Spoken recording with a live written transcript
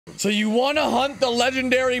So you want to hunt the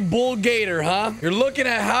legendary bull gator, huh? You're looking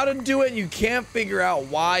at how to do it and you can't figure out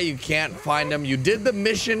why you can't find him. You did the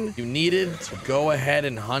mission you needed to go ahead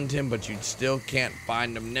and hunt him, but you still can't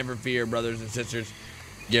find him. Never fear, brothers and sisters.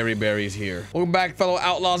 Gary Berry's here. Welcome back, fellow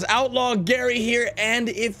outlaws. Outlaw Gary here. And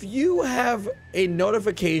if you have a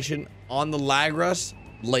notification on the Lagras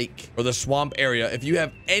Lake or the swamp area, if you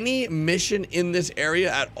have any mission in this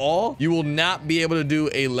area at all, you will not be able to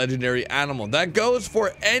do a legendary animal. That goes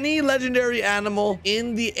for any legendary animal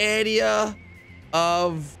in the area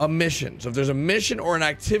of a mission. So if there's a mission or an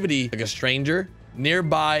activity like a stranger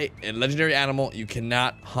nearby a legendary animal, you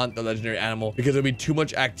cannot hunt the legendary animal because there'll be too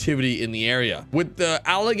much activity in the area. With the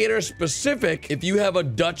alligator specific, if you have a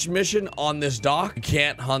Dutch mission on this dock, you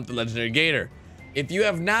can't hunt the legendary gator. If you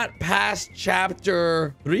have not passed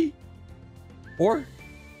chapter 3, 4,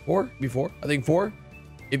 I think 4.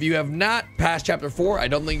 If you have not passed chapter 4, I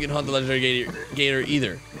don't think you can hunt the legendary gator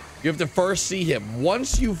either. You have to first see him.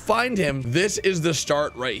 Once you find him, this is the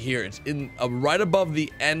start right here. It's in right above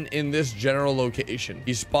the N in this general location.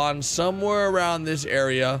 He spawns somewhere around this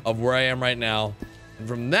area of where I am right now. And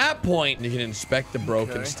from that point, you can inspect the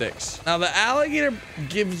broken sticks. Now, the alligator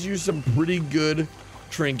gives you some pretty good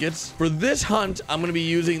trinkets. For this hunt, I'm going to be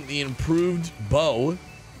using the improved bow.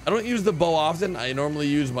 I don't use the bow often. I normally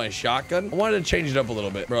use my shotgun. I wanted to change it up a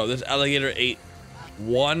little bit. Bro, this alligator ate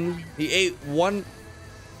one. He ate one.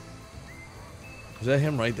 Is that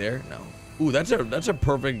him right there? No. Ooh, that's a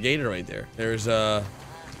perfect gator right there. There's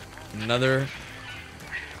another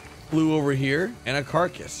clue over here and a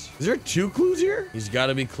carcass. Is there 2 clues here? He's got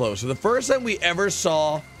to be close. So the first time we ever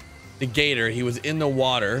saw the gator, he was in the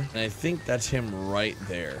water, and I think that's him right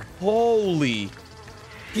there. Holy,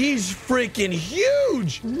 he's freaking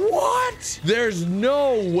huge. What? There's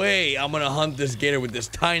no way I'm gonna hunt this gator with this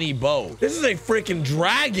tiny bow. This is a freaking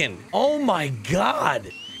dragon. Oh my god.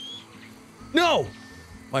 No,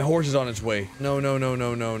 my horse is on its way. No.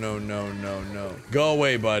 Go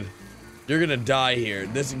away, bud. You're gonna die here.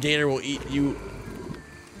 This gator will eat you.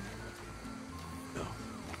 No.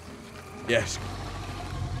 Yes.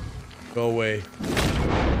 Go away.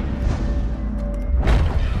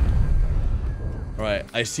 All right,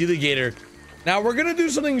 I see the gator. Now we're gonna do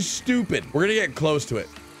something stupid. We're gonna get close to it.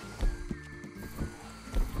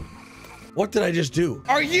 What did I just do?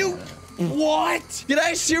 Are you? What? Did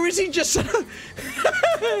I seriously just set up?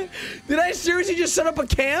 Did I seriously just set up a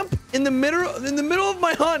camp in the middle of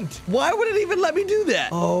my hunt? Why would it even let me do that?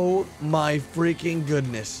 Oh my freaking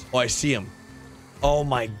goodness. Oh, I see him. Oh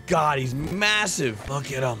my god, he's massive.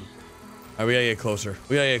 Look at him. All right, we gotta get closer.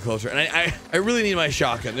 We gotta get closer. And I really need my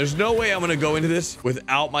shotgun. There's no way I'm gonna go into this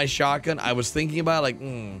without my shotgun. I was thinking about like,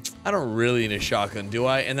 I don't really need a shotgun, do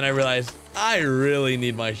I? And then I realized I really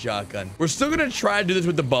need my shotgun. We're still gonna try to do this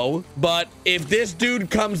with the bow, but if this dude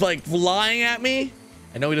comes like flying at me,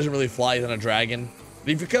 I know he doesn't really fly, he's on a dragon.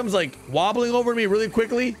 But if he comes like wobbling over me really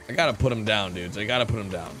quickly, I gotta put him down, dudes. I gotta put him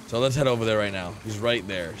down. So let's head over there right now. He's right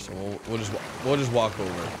there. So we'll just walk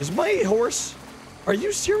over. Is my horse? Are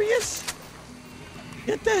you serious?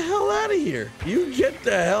 Get the hell out of here. You get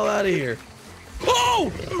the hell out of here.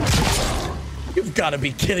 Oh! You've got to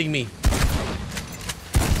be kidding me.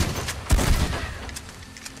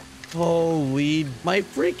 Holy, my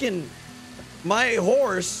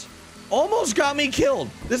horse almost got me killed.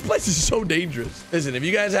 This place is so dangerous. Listen, if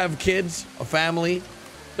you guys have kids, a family,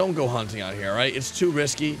 don't go hunting out here, all right? It's too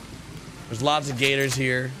risky. There's lots of gators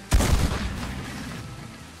here.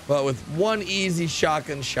 But with one easy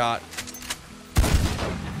shotgun shot,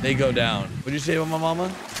 they go down. What'd you say about my mama?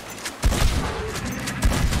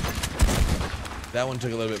 That one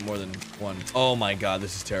took a little bit more than one. Oh my god,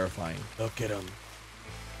 this is terrifying. Look at him.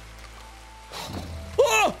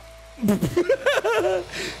 Oh!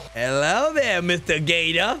 Hello there, Mr.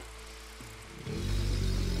 Gator.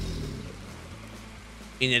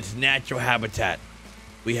 In its natural habitat,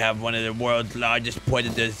 we have one of the world's largest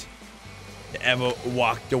predators to ever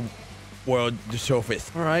walk the world the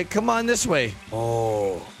surface. All right, come on this way.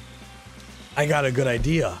 Oh, I got a good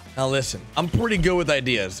idea. Now listen, I'm pretty good with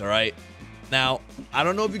ideas, all right? Now, I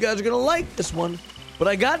don't know if you guys are gonna like this one, but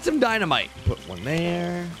I got some dynamite. Put one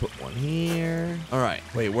there, put one here. All right,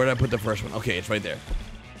 wait, where did I put the first one? Okay, it's right there.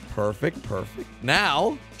 Perfect, perfect.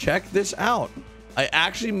 Now, check this out. I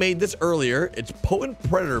actually made this earlier. It's potent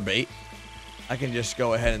predator bait. I can just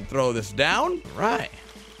go ahead and throw this down. Right.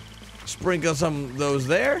 Sprinkle some of those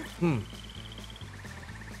there.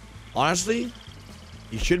 Honestly,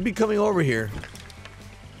 he should be coming over here,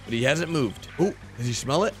 but he hasn't moved. Oh, does he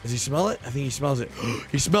smell it? Does he smell it? I think he smells it.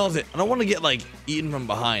 He smells it. I don't want to get like eaten from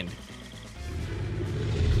behind.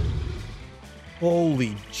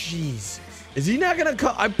 Holy Jesus. Is he not gonna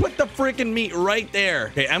come? I put the freaking meat right there.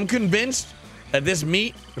 Okay, I'm convinced that this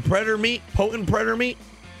meat, the predator meat, potent predator meat,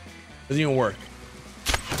 doesn't even work.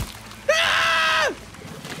 Ah!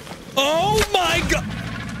 Oh my god!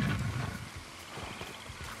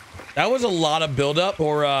 That was a lot of buildup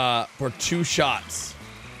for 2 shots.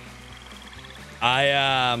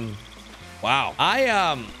 Wow.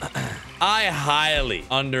 I highly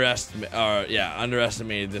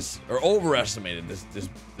underestimated this, or overestimated this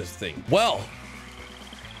thing. Well,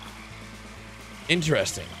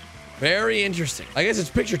 interesting. Very interesting. I guess it's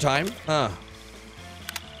picture time. Huh.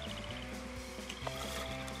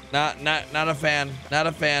 Not a fan. Not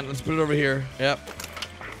a fan. Let's put it over here. Yep.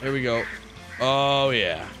 Here we go. Oh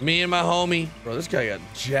yeah. Me and my homie. Bro, this guy got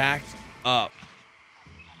jacked up.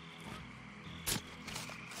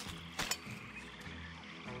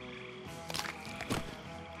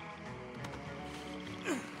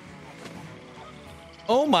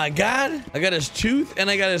 Oh my god. I got his tooth and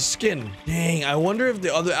I got his skin. Dang, I wonder if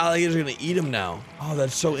the other alligators are gonna eat him now. Oh,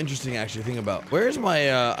 that's so interesting actually to think about. Where's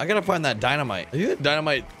my I gotta find that dynamite. I think the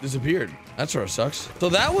dynamite disappeared. That sort of sucks. So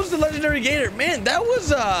that was the legendary gator. Man, that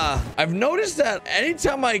was I've noticed that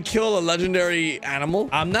anytime I kill a legendary animal,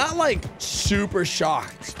 I'm not like super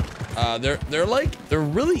shocked. They're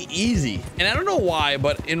really easy, and I don't know why,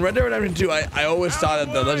 but in Red Dead Redemption 2 I always thought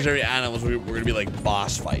that the legendary animals were gonna be like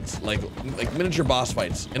boss fights, like miniature boss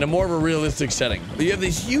fights in a more of a realistic setting. But you have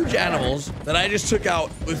these huge animals that I just took out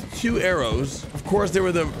with 2 arrows. Of course they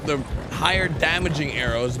were the higher damaging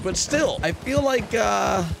arrows, but still I feel like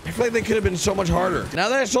they could have been so much harder. Now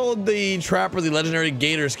that I sold the trapper the legendary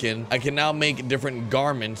gator skin, I can now make different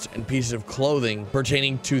garments and pieces of clothing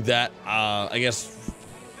pertaining to that I guess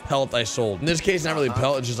pelt I sold. In this case, not really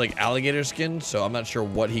pelt, it's just like alligator skin, so I'm not sure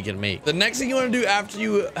what he can make. The next thing you want to do after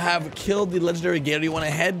you have killed the legendary gator, you want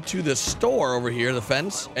to head to the store over here, the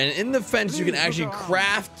fence, and in the fence you can actually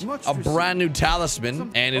craft a brand new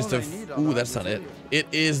talisman, and it's the ooh, that's not it. It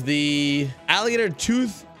is the alligator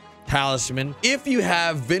tooth talisman if you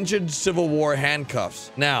have vintage Civil War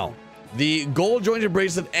handcuffs. Now, the gold jointed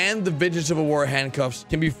bracelet and the vintage Civil War handcuffs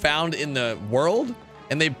can be found in the world,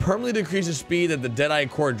 and they permanently decrease the speed that the Deadeye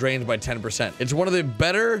core drains by 10%. It's one of the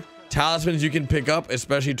better talismans you can pick up,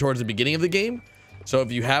 especially towards the beginning of the game. So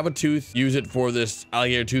if you have a tooth, use it for this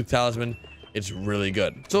alligator tooth talisman. It's really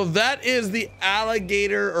good. So that is the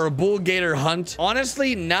alligator or bull gator hunt.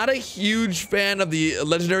 Honestly, not a huge fan of the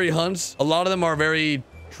legendary hunts. A lot of them are very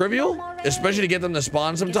trivial, especially to get them to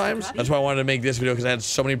spawn sometimes. That's why I wanted to make this video, because I had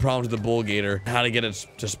so many problems with the bull gator, how to get it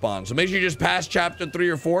to spawn. So make sure you just pass chapter 3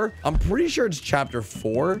 or 4. I'm pretty sure it's chapter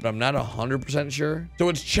 4, but I'm not 100% sure. So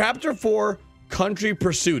it's chapter 4, country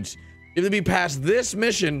pursuits. You have to be past this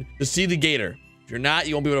mission to see the gator. If you're not,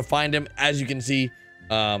 you won't be able to find him. As you can see,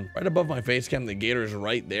 right above my face cam, the gator is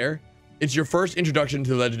right there. It's your first introduction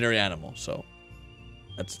to the legendary animal, so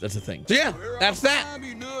that's a thing. So yeah, that's that.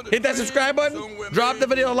 Hit that subscribe button, drop the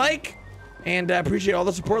video a like, and I appreciate all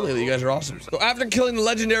the support lately. You guys are awesome. So after killing the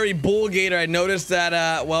legendary bull gator, I noticed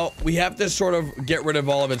that well, we have to sort of get rid of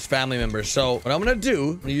all of its family members. So what I'm gonna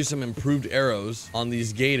do, I'm gonna use some improved arrows on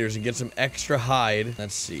these gators and get some extra hide.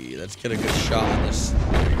 Let's see, let's get a good shot on this.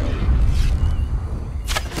 There we go.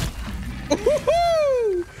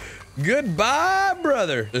 Goodbye,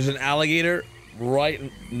 brother. There's an alligator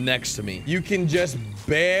right next to me. You can just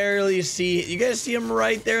barely see. You guys see him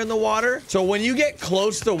right there in the water? So when you get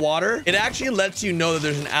close to water, it actually lets you know that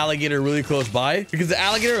there's an alligator really close by, because the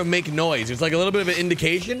alligator will make noise. It's like a little bit of an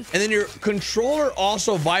indication, and then your controller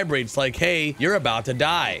also vibrates like, hey, you're about to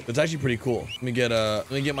die. It's actually pretty cool. Let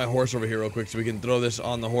me get my horse over here real quick so we can throw this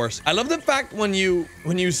on the horse. I love the fact when you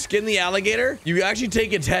skin the alligator, you actually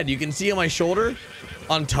take its head. You can see on my shoulder,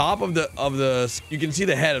 on top of the you can see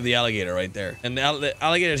the head of the alligator right there, and the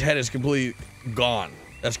alligator's head is completely gone.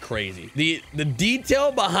 That's crazy. The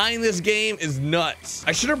detail behind this game is nuts.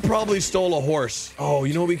 I should have probably stole a horse. Oh,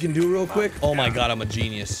 you know what we can do real quick? Oh my god, I'm a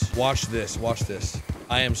genius. Watch this, watch this.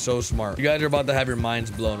 I am so smart. You guys are about to have your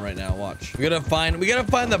minds blown right now. Watch. We gotta find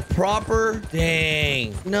the proper.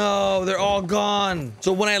 Dang. No, they're all gone.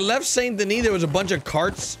 So when I left Saint Denis, there was a bunch of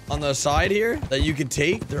carts on the side here that you could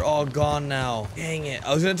take. They're all gone now. Dang it.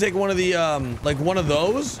 I was gonna take one of the like one of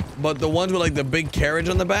those, but the ones with like the big carriage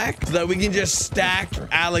on the back, so that we can just stack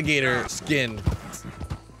alligator skin.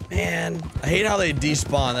 Man, I hate how they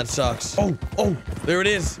despawn. That sucks. Oh, there it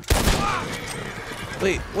is.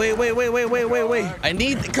 Wait. I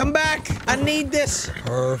need, come back. I need this.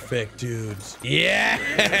 Perfect, dudes.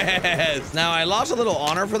 Yes. Now, I lost a little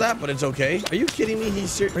honor for that, but it's okay. Are you kidding me?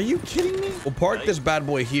 Are you kidding me? We'll park this bad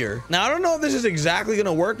boy here. Now, I don't know if this is exactly going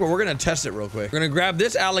to work, but we're going to test it real quick. We're going to grab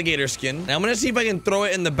this alligator skin. Now, I'm going to see if I can throw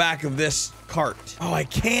it in the back of this cart. Oh, I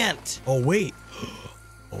can't. Oh, wait.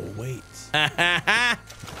 Oh, wait.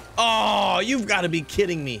 Oh, you've got to be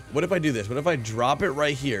kidding me. What if I do this? What if I drop it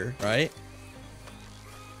right here, right?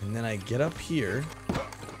 And then I get up here.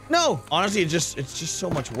 No, honestly, it's just so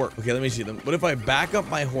much work. Okay, let me see them. What if I back up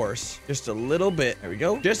my horse just a little bit? There we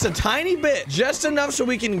go. Just a tiny bit, just enough so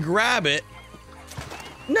we can grab it.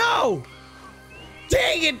 No!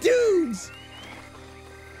 Dang it, dudes!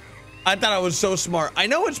 I thought I was so smart. I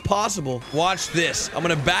know it's possible. Watch this. I'm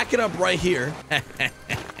gonna back it up right here.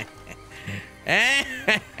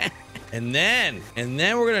 and then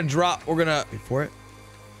we're gonna drop. We're gonna wait for it.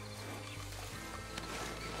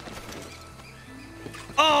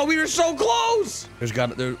 Oh, we were so close.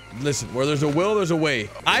 Listen, where there's a will, there's a way.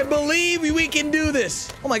 I believe we can do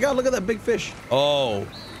this. Oh my God, look at that big fish. Oh,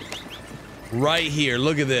 right here.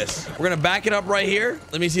 Look at this. We're gonna back it up right here.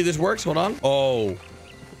 Let me see if this works. Hold on.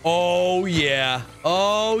 Oh yeah.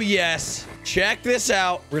 Oh yes. Check this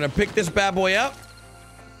out. We're gonna pick this bad boy up.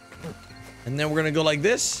 And then we're gonna go like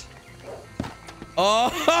this.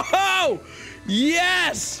 Oh,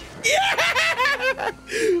 yes. Yeah!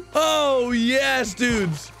 Oh, yes,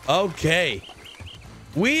 dudes. Okay.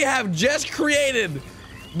 We have just created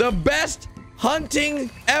the best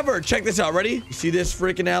hunting ever. Check this out. Ready? You see this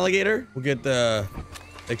freaking alligator? We'll get the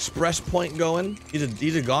express point going.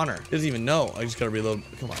 He's a goner. He doesn't even know. I just gotta reload.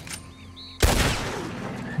 Come on.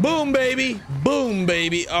 Boom, baby. Boom,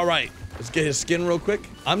 baby. All right. Let's get his skin real quick.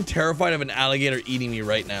 I'm terrified of an alligator eating me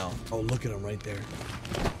right now. Oh, look at him right there.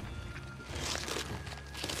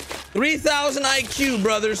 3,000 IQ,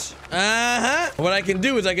 brothers. What I can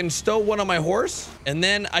do is I can stow one on my horse, and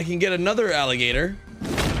then I can get another alligator.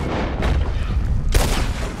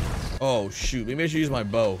 Oh, shoot. Maybe I should use my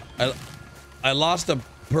bow. I lost a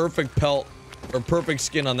perfect pelt, or perfect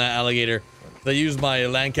skin on that alligator. I used my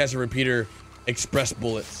Lancaster repeater express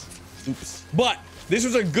bullets. Oops. But this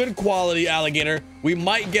was a good quality alligator. We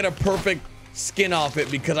might get a perfect skin off it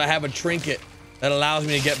because I have a trinket that allows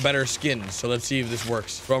me to get better skins. So let's see if this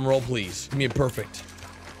works. Drum roll, please. Give me a perfect.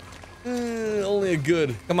 Only a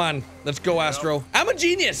good. Come on. Let's go, Astro. I'm a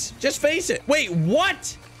genius. Just face it. Wait,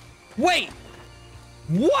 what? Wait.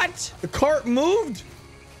 What? The cart moved?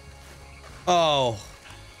 Oh.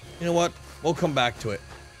 You know what? We'll come back to it.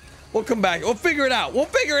 We'll come back. We'll figure it out. We'll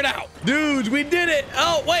figure it out. Dudes, we did it.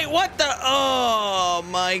 Oh, wait. What the? Oh,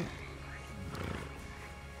 my.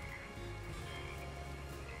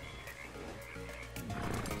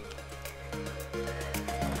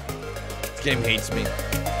 This game hates me.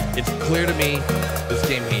 It's clear to me this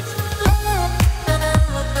game hates me.